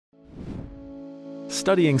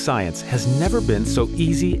Studying science has never been so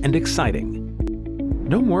easy and exciting.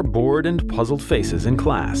 No more bored and puzzled faces in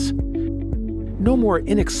class. No more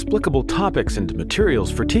inexplicable topics and materials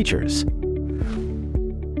for teachers.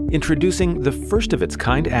 Introducing the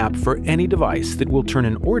first-of-its-kind app for any device that will turn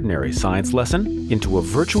an ordinary science lesson into a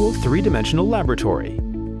virtual three-dimensional laboratory.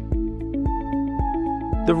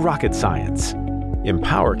 The ROQED Science.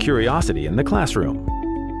 Empower curiosity in the classroom.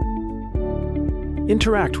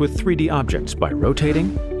 Interact with 3D objects by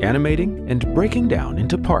rotating, animating, and breaking down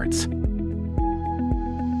into parts.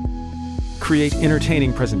 Create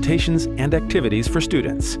entertaining presentations and activities for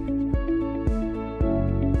students.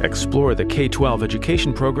 Explore the K-12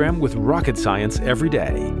 education program with ROQED Science every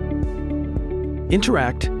day.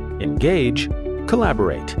 Interact, engage,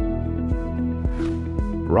 collaborate.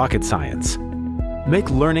 ROQED Science. Make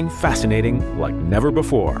learning fascinating like never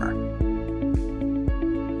before.